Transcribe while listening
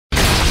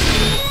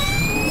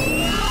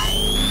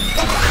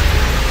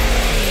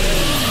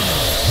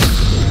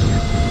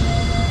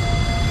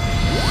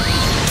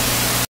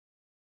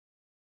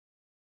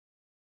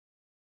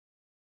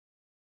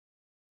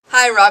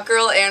Hi, Rock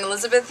Girl, Erin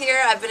Elizabeth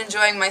here. I've been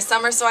enjoying my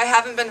summer, so I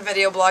haven't been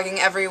video blogging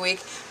every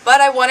week,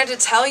 but I wanted to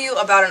tell you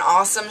about an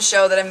awesome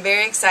show that I'm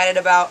very excited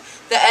about.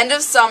 The end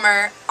of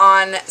summer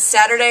on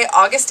Saturday,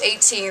 August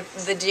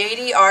 18th, the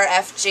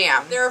WRBR-FM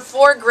Jam. There are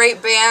 4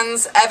 great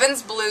bands: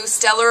 Evans Blue,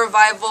 Stellar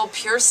Revival,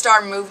 Pure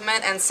Star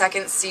Movement, and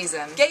Second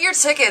Season. Get your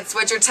tickets,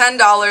 which are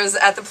 $10,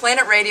 at the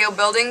Planet Radio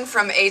building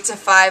from 8 to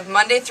 5,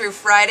 Monday through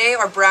Friday,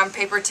 or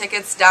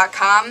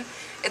brownpapertickets.com.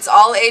 It's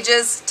all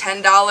ages,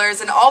 $10,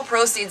 and all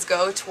proceeds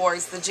go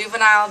towards the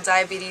Juvenile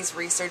Diabetes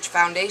Research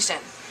Foundation.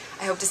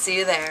 I hope to see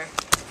you there.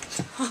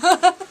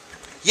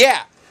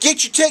 Yeah,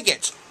 get your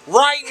tickets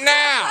right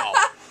now!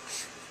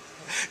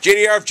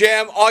 WRBR-FM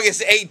Jam,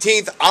 August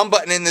 18th. I'm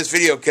buttoning this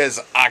video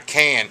because I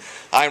can.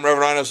 I'm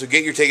Reverend Rhino, so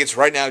get your tickets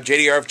right now.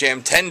 WRBR-FM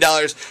Jam,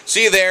 $10.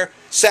 See you there,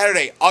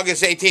 Saturday,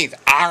 August 18th.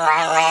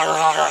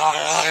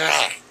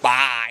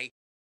 Bye.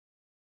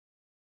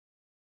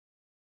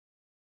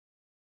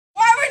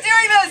 Why are we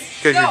doing this?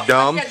 Because you're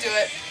dumb. I can't do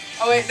it.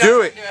 Oh wait, no,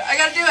 do it. I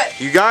gotta do it.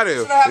 You got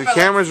to. The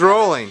camera's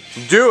rolling.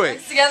 Do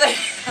it. Together.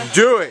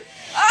 Do it.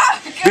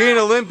 Ah, be an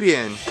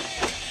Olympian.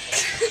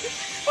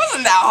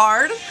 Wasn't that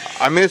hard?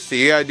 I missed it.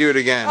 You gotta do it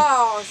again.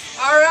 Oh,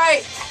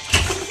 alright.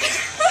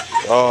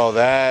 Oh,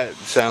 that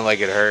sounded like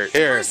it hurt.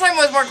 Here. First time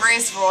was more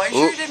graceful. Are you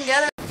sure you didn't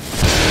get it?